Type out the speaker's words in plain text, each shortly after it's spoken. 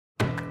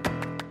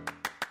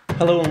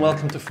Hello and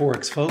welcome to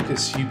Forex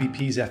Focus,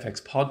 UBP's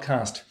FX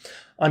podcast.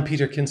 I'm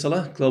Peter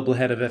Kinsella, Global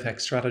Head of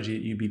FX Strategy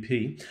at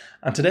UBP,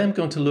 and today I'm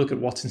going to look at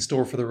what's in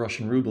store for the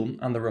Russian ruble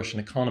and the Russian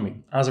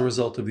economy as a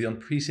result of the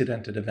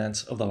unprecedented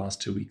events of the last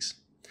 2 weeks.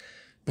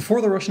 Before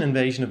the Russian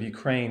invasion of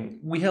Ukraine,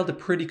 we held a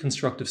pretty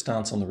constructive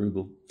stance on the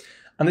ruble,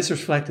 and this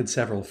reflected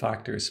several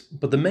factors,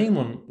 but the main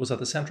one was that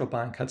the central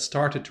bank had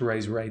started to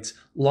raise rates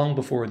long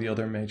before the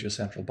other major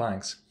central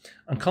banks,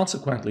 and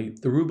consequently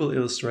the ruble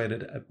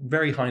illustrated at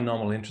very high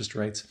nominal interest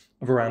rates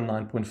of around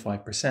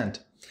 9.5%,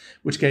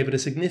 which gave it a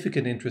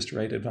significant interest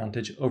rate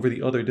advantage over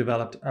the other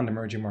developed and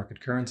emerging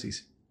market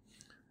currencies.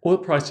 Oil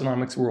price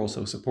dynamics were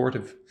also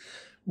supportive.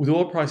 With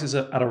oil prices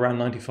at around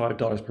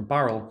 $95 per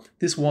barrel,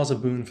 this was a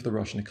boon for the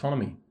Russian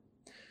economy.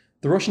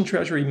 The Russian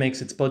Treasury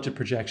makes its budget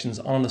projections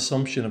on an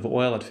assumption of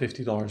oil at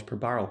 $50 per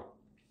barrel.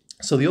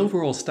 So the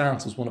overall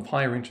stance was one of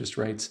higher interest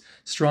rates,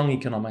 strong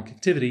economic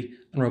activity,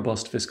 and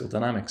robust fiscal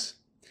dynamics.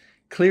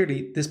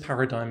 Clearly, this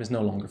paradigm is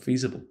no longer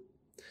feasible.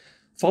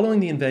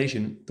 Following the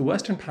invasion, the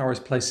Western powers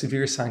placed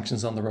severe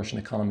sanctions on the Russian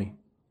economy.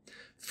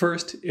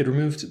 First, it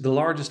removed the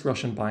largest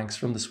Russian banks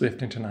from the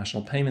SWIFT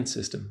international payment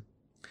system.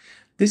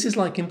 This is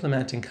like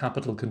implementing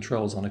capital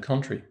controls on a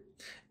country.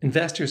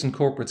 Investors and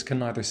corporates can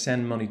neither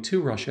send money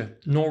to Russia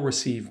nor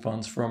receive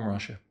funds from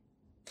Russia.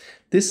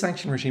 This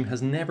sanction regime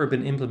has never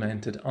been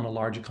implemented on a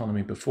large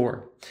economy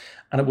before,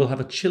 and it will have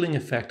a chilling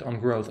effect on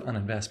growth and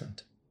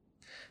investment.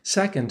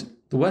 Second,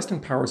 the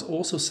Western powers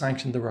also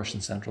sanctioned the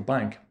Russian central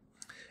bank.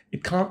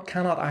 It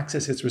cannot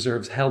access its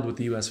reserves held with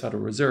the US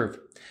Federal Reserve,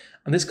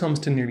 and this comes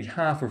to nearly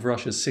half of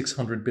Russia's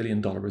 $600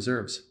 billion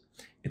reserves.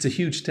 It's a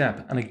huge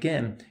step, and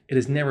again, it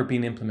has never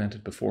been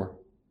implemented before.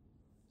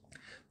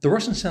 The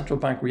Russian central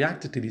bank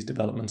reacted to these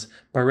developments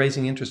by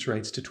raising interest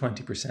rates to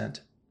 20%.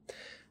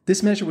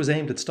 This measure was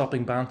aimed at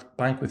stopping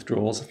bank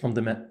withdrawals from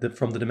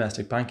the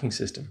domestic banking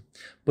system,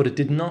 but it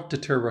did not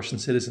deter Russian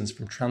citizens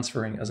from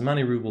transferring as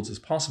many rubles as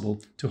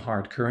possible to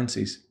hard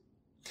currencies.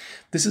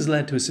 This has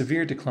led to a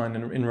severe decline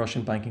in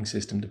Russian banking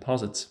system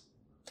deposits.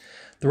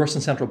 The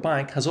Russian central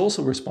bank has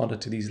also responded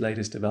to these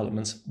latest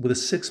developments with a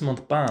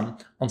 6-month ban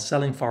on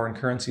selling foreign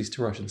currencies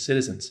to Russian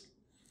citizens.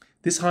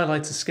 This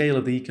highlights the scale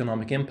of the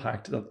economic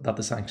impact that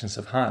the sanctions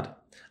have had,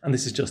 and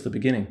this is just the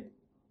beginning.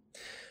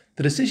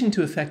 The decision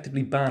to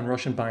effectively ban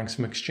Russian banks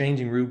from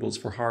exchanging rubles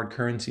for hard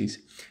currencies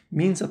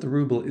means that the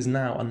ruble is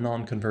now a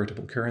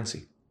non-convertible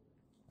currency.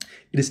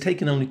 It has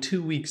taken only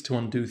 2 weeks to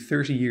undo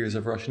 30 years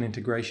of Russian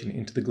integration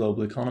into the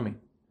global economy.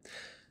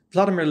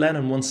 Vladimir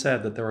Lenin once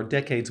said that there are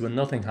decades when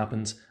nothing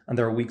happens and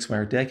there are weeks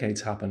where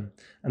decades happen,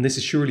 and this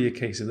is surely a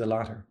case of the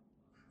latter.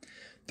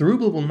 The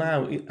ruble will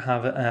now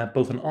have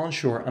both an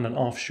onshore and an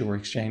offshore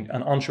exchange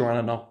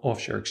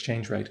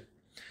rate.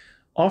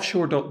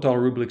 Offshore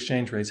dollar-ruble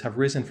exchange rates have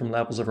risen from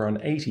levels of around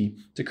 80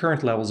 to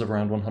current levels of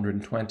around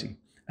 120,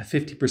 a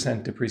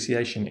 50%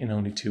 depreciation in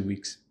only 2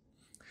 weeks.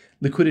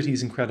 Liquidity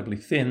is incredibly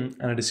thin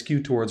and it is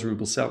skewed towards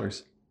ruble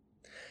sellers.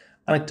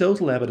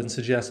 Anecdotal evidence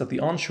suggests that the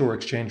onshore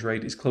exchange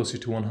rate is closer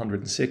to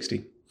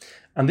 160,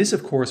 and this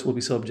of course will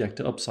be subject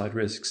to upside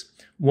risks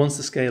once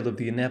the scale of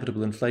the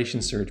inevitable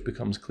inflation surge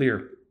becomes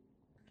clear.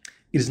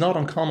 It is not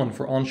uncommon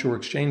for onshore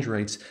exchange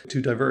rates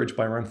to diverge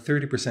by around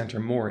 30%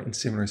 or more in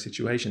similar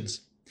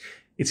situations.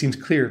 It seems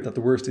clear that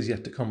the worst is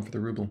yet to come for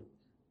the ruble.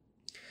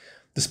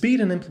 The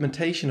speed and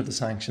implementation of the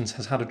sanctions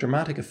has had a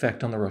dramatic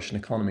effect on the Russian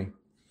economy.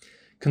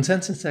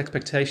 Consensus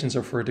expectations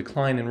are for a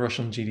decline in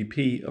Russian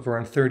GDP of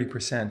around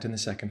 30% in the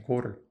second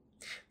quarter.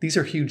 These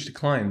are huge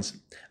declines,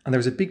 and there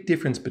is a big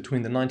difference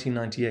between the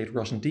 1998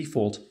 Russian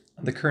default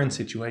and the current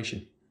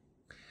situation.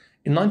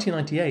 In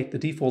 1998, the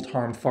default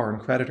harmed foreign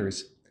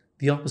creditors.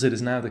 The opposite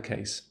is now the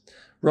case.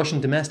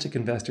 Russian domestic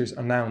investors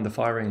are now in the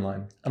firing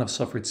line and have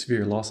suffered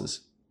severe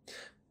losses.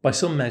 By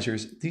some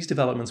measures, these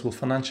developments will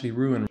financially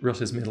ruin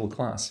Russia's middle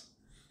class.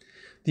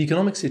 The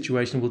economic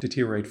situation will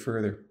deteriorate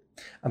further,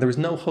 and there is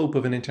no hope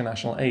of an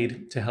international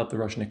aid to help the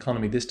Russian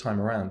economy this time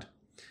around.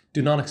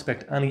 Do not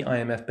expect any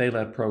IMF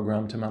bailout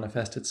program to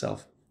manifest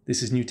itself.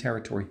 This is new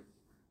territory.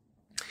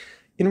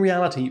 In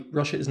reality,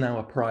 Russia is now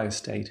a pariah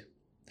state.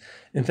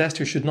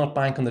 Investors should not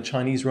bank on the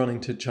Chinese running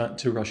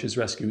to Russia's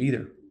rescue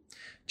either.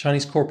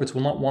 Chinese corporates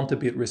will not want to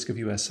be at risk of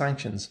US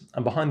sanctions,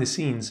 and behind the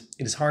scenes,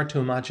 it is hard to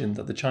imagine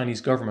that the Chinese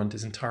government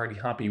is entirely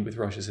happy with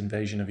Russia's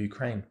invasion of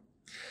Ukraine.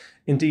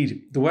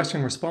 Indeed, the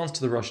Western response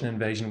to the Russian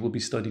invasion will be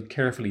studied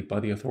carefully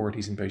by the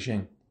authorities in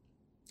Beijing.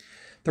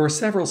 There are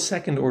several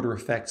second-order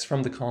effects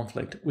from the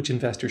conflict which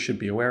investors should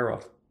be aware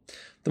of.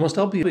 The most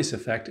obvious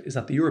effect is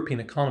that the European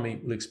economy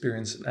will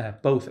experience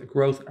both a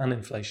growth and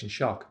inflation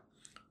shock,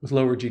 with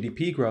lower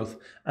GDP growth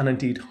and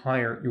indeed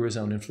higher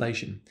Eurozone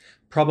inflation,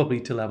 probably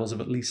to levels of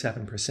at least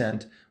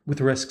 7%,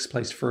 with risks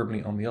placed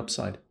firmly on the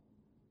upside.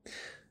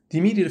 The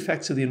immediate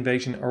effects of the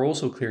invasion are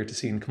also clear to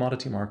see in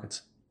commodity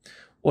markets.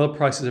 Oil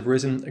prices have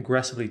risen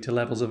aggressively to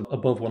levels of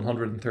above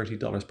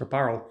 $130 per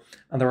barrel,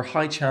 and there are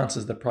high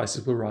chances that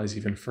prices will rise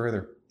even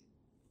further.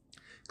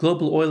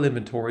 Global oil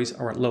inventories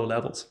are at low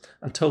levels,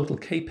 and total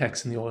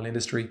capex in the oil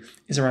industry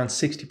is around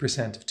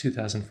 60% of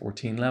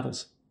 2014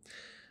 levels.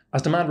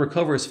 As demand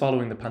recovers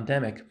following the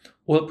pandemic,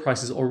 oil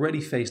prices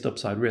already faced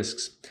upside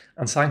risks,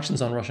 and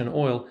sanctions on Russian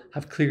oil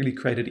have clearly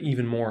created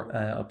even more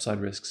upside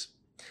risks.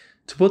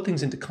 To put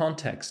things into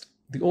context,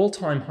 the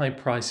all-time high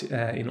price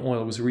in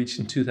oil was reached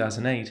in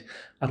 2008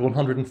 at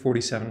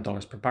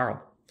 $147 per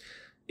barrel.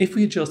 If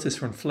we adjust this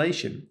for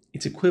inflation,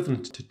 it's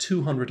equivalent to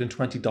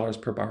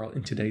 $220 per barrel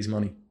in today's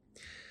money.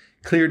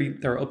 Clearly,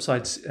 there are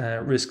upside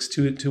risks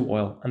to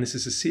oil, and this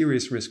is a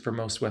serious risk for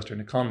most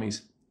Western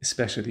economies,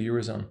 especially the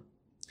Eurozone.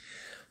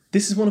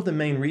 This is one of the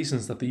main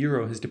reasons that the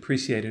euro has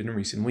depreciated in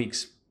recent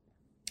weeks.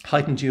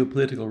 Heightened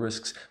geopolitical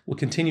risks will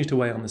continue to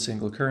weigh on the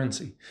single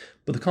currency,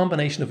 but the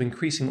combination of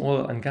increasing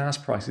oil and gas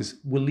prices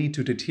will lead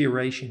to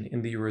deterioration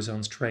in the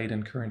Eurozone's trade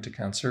and current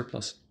account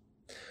surplus.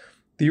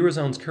 The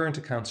Eurozone's current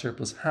account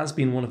surplus has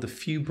been one of the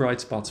few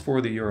bright spots for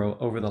the euro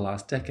over the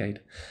last decade,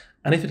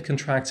 and if it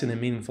contracts in a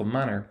meaningful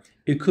manner,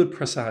 it could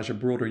presage a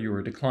broader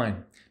euro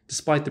decline,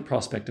 despite the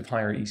prospect of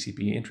higher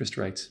ECB interest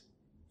rates.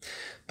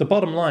 The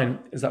bottom line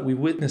is that we've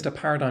witnessed a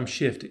paradigm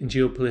shift in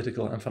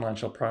geopolitical and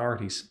financial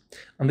priorities,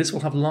 and this will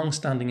have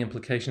long-standing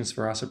implications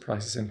for asset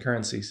prices and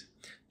currencies,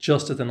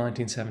 just as the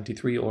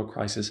 1973 oil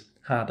crisis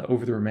had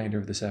over the remainder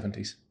of the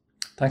 70s.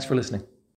 Thanks for listening.